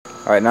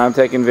Alright, now I'm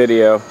taking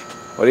video.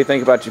 What do you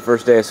think about your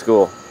first day of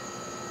school?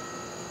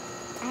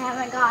 I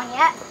haven't gone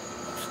yet.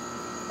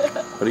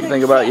 What do you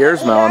think about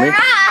yours, Melanie?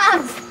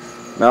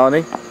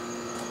 Melanie,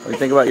 what do you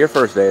think about your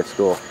first day of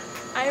school?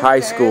 High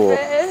school.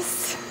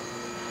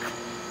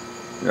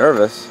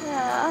 Nervous?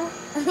 Yeah.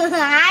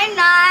 I'm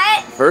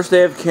not. First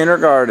day of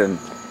kindergarten.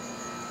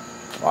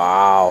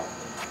 Wow.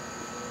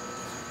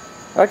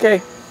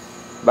 Okay.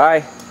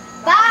 Bye.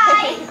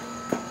 Bye.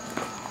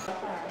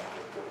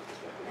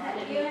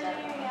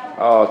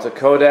 Oh, it's a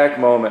Kodak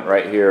moment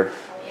right here.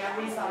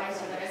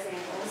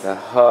 The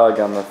hug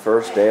on the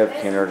first day of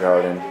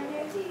kindergarten.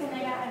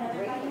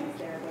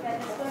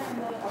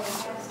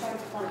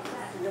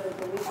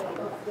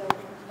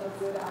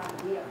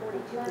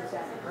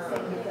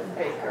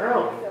 Big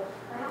girl.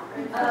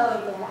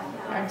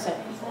 I'm sorry.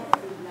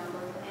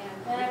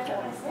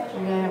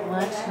 You're gonna have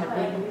lunch in a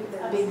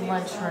big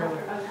lunchroom.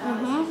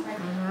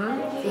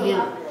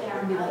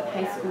 It'll be like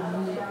High School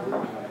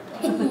Musical.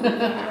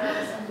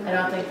 I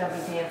don't think they'll be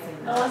dancing.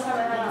 Always have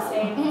it at the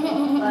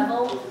same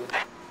level.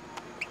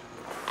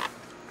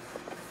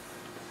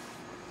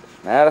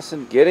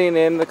 Madison getting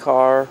in the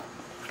car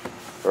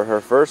for her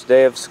first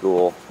day of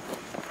school.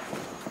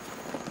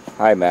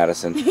 Hi,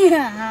 Madison.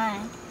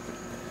 Hi.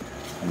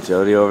 And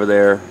Jody over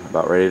there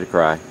about ready to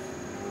cry.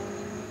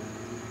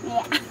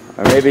 Yeah.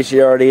 Or maybe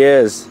she already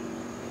is.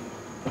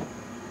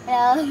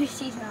 No,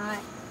 she's not.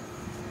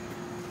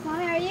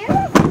 Mommy, are you?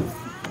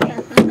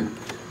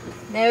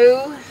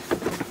 No.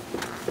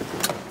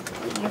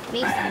 Your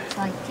face looks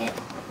like it.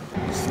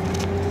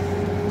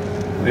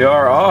 We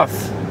are off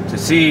to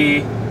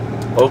see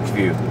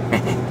Oakview.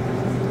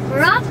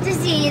 We're off to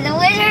see the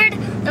wizard,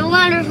 the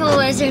wonderful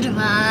Wizard of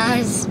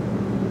Oz.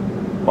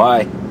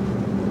 Why?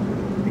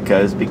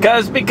 Because of all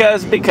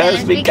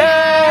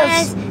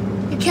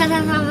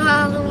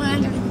the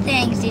wonderful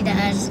things he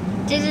does.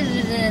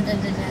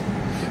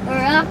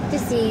 We're off to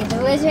see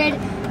the wizard,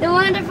 the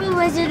wonderful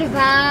Wizard of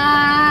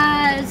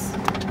Oz.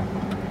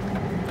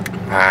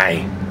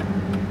 Hi.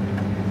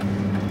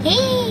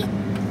 Hey,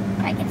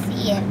 I can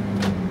see it.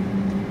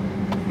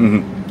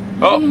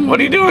 Oh, what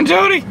are you doing,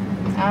 Jody?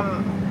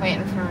 I'm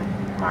waiting for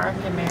Mark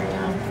and Marion.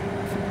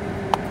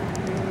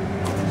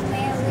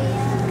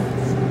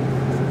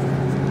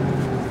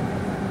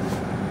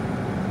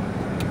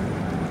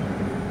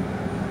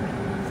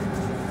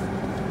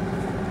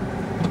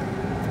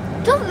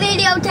 Don't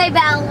videotape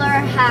out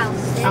our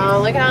house. Oh,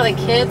 look at all the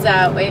kids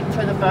out waiting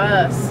for the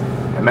bus.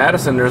 In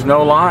Madison, there's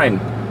no line.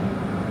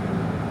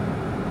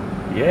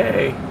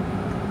 Yay.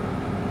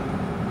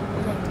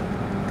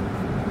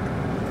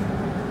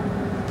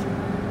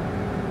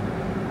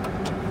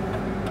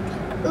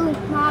 Ooh,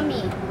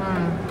 Mommy.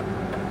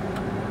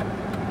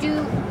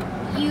 Do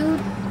you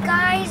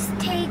guys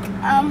take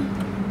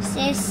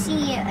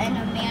Sissy and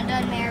Amanda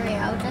and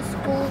Mario to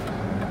school,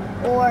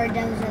 or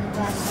does the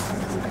bus come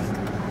pick them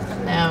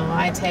up? No,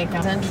 I take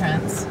them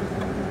entrance.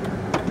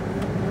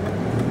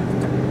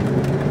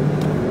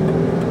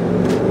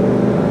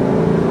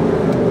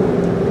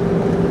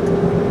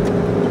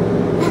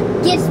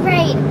 Get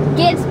sprayed!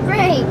 Get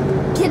sprayed!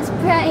 Get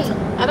sprayed!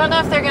 I don't know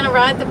if they're gonna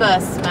ride the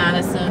bus,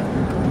 Madison.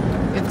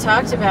 We've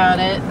talked about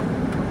it.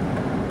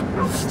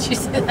 Did you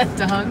see that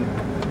dog?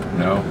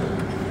 No.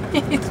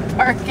 He's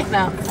barking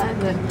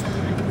outside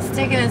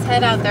sticking his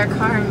head out their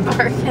car and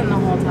barking the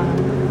whole time.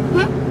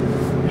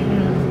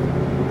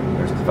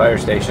 There's the fire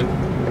station.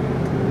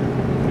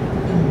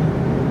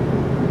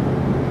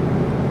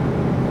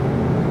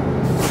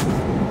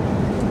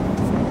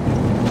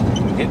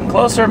 Getting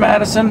closer,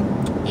 Madison.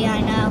 Yeah,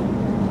 I know.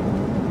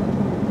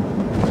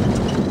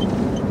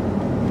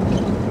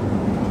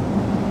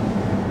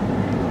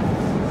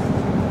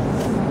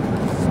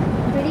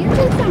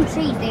 Videotape some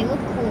trees, they look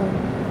cool.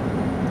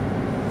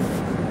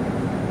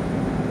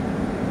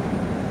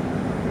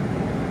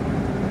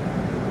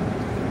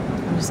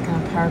 I'm just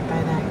gonna park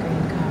by that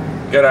green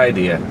car. Good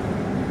idea.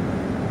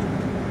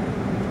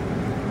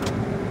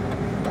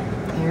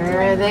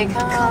 Here they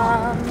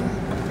come.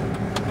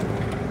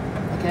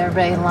 Look at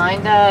everybody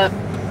lined up.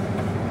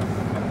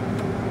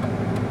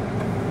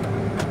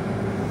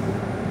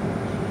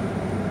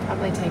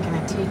 Probably taking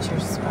a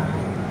teacher's spot.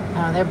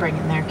 Oh, they're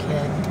bringing their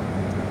kid.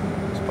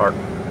 Let's park. I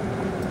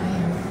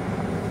am.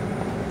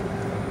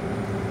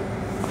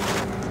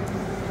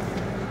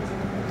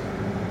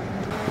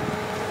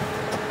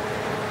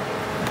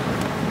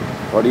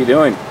 What are you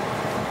doing?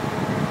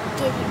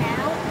 Getting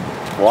out.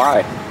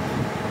 Why?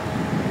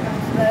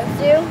 I'm supposed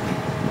to.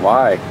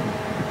 Why?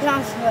 Because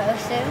I'm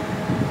supposed to.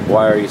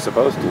 Why are you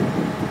supposed to? So I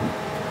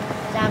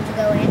have to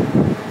go in.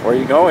 Where are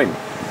you going?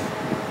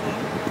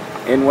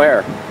 In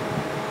where?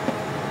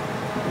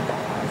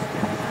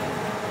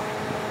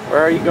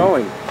 Where are you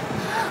going?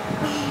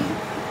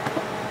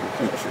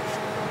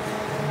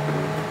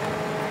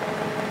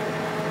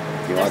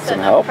 You want some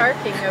help?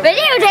 Parking over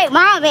Videotape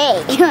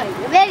Mommy!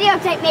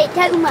 Videotape me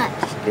too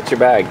much. Get your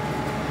bag.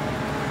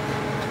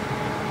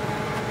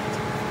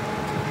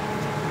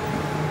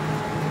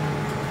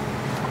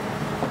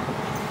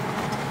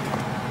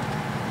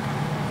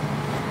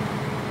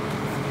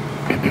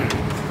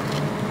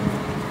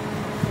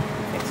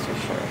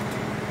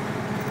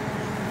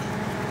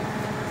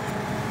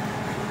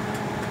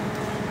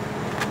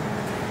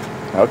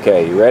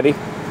 Okay, you ready?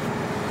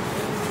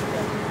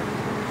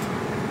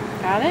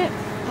 Got it?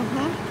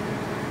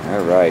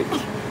 All right.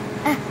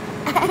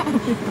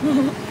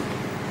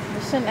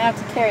 You shouldn't have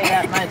to carry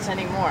that much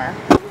anymore.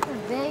 It's a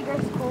bigger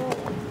school.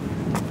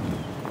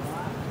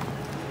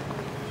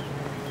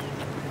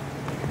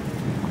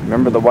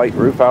 Remember the white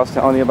roof I was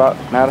telling you about,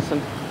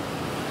 Madison?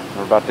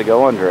 We're about to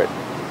go under it.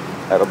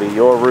 That'll be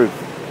your roof.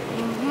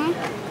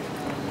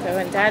 So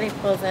when Daddy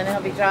pulls in,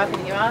 he'll be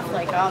dropping you off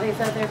like all these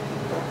other people.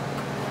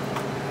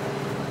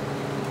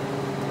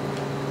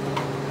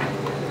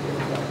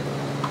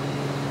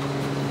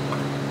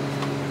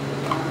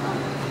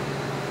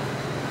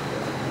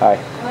 Hi.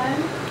 1,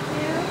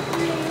 2,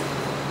 3.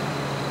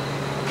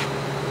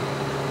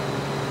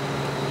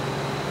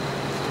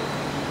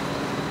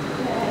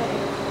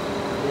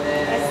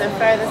 So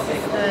far, this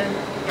is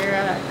your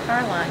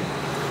car line.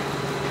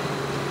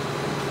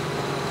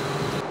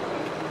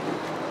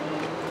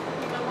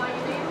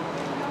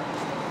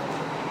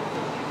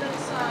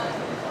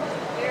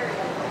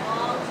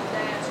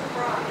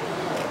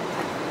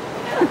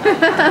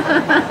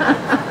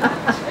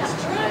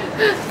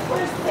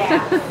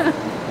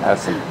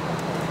 Madison.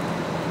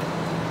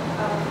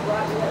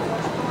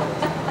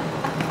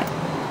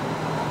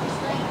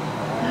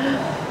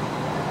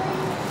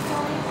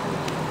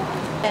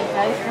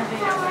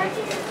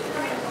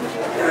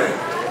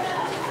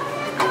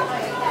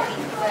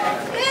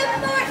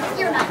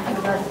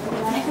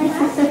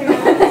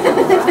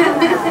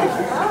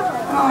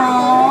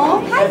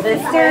 Hi,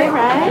 sister.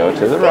 Go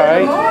to the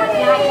right.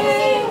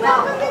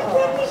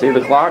 See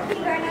the clock?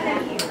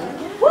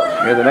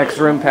 You're the next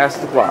room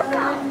past the clock.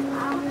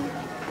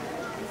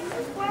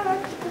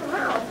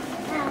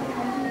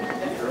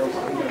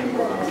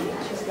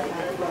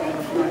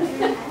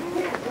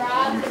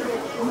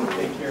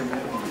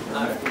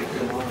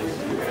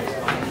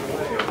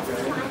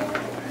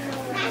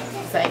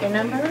 Is that your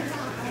number?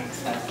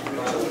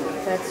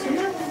 That's your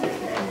number.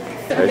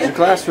 There's your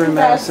classroom,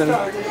 Madison.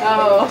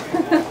 Oh.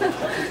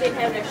 They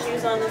have their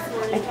shoes on this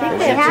morning. I think There's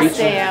they your have to teacher.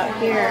 stay out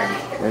here.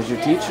 There's your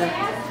teacher.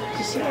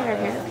 Did she get her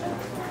hair?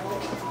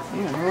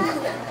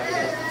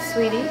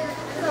 Sweetie,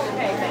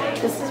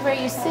 this is where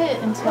you sit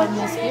until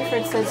Miss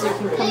Buford says you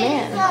can come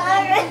in.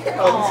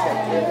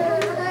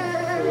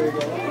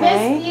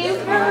 Okay?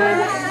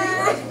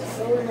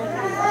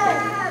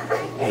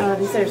 Oh,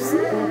 these are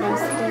school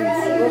buses.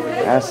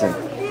 Madison.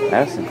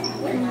 Madison.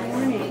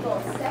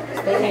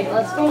 Okay,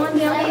 let's go on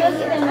down to the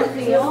center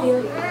field.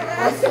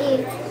 I'll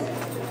see.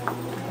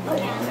 Want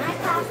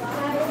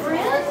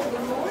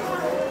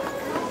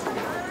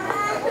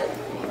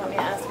me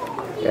to ask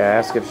her? Yeah,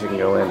 ask if she can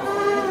go in.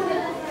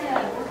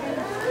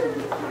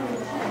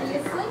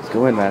 Let's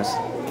go in, Madison.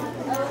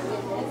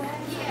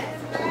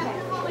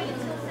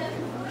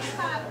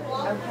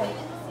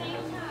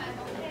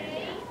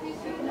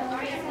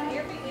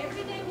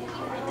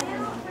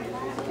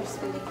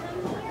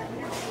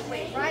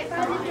 Right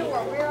by the door.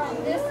 We're on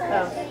this side.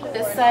 Oh,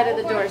 this side of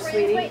the door,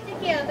 sweetie.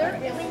 Together.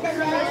 With the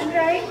bell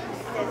straight.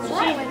 With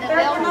the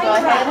bell Go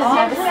ahead and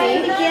have a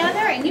seat.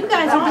 Together, and you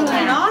guys are doing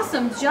an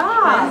awesome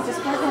job.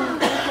 Just go ahead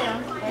and sit down.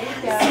 There you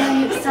go. Are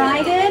you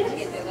excited?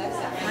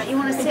 You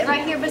want to sit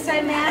right here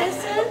beside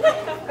Madison?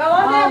 Go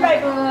on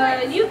there,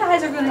 Good. You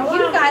guys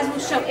will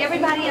show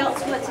everybody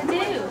else what to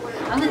do.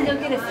 I'm gonna go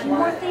get a few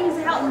more things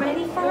out and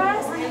ready for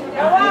us.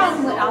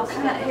 And then I'll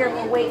come out here and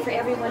we'll wait for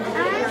everyone to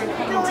get here and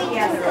come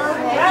together.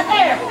 Okay? Right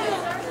there.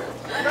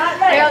 Right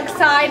there. Are you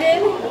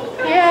excited?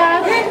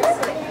 Yeah.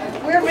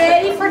 We're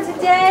ready for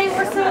today.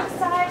 We're so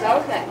excited.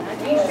 Okay. Are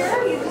you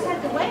sure? You just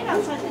have to wait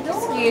outside the door.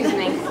 Excuse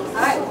me.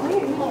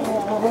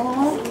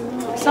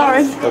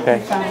 Sorry. Okay.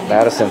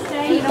 Madison.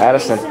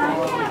 Madison.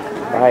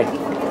 Bye.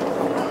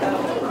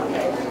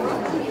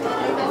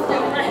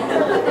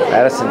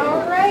 Madison.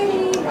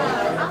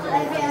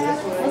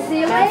 We'll see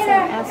you later.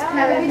 Ask her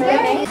her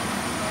name.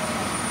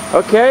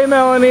 Okay,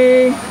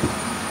 Melanie.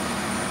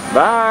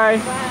 Bye.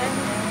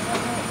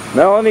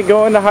 Melanie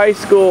going to high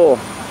school.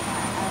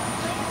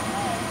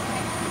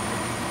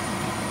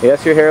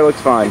 Yes, your hair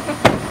looks fine.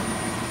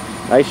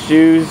 Nice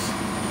shoes,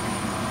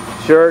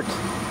 shirt,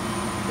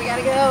 We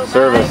gotta go.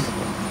 service.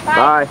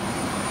 Bye. Bye.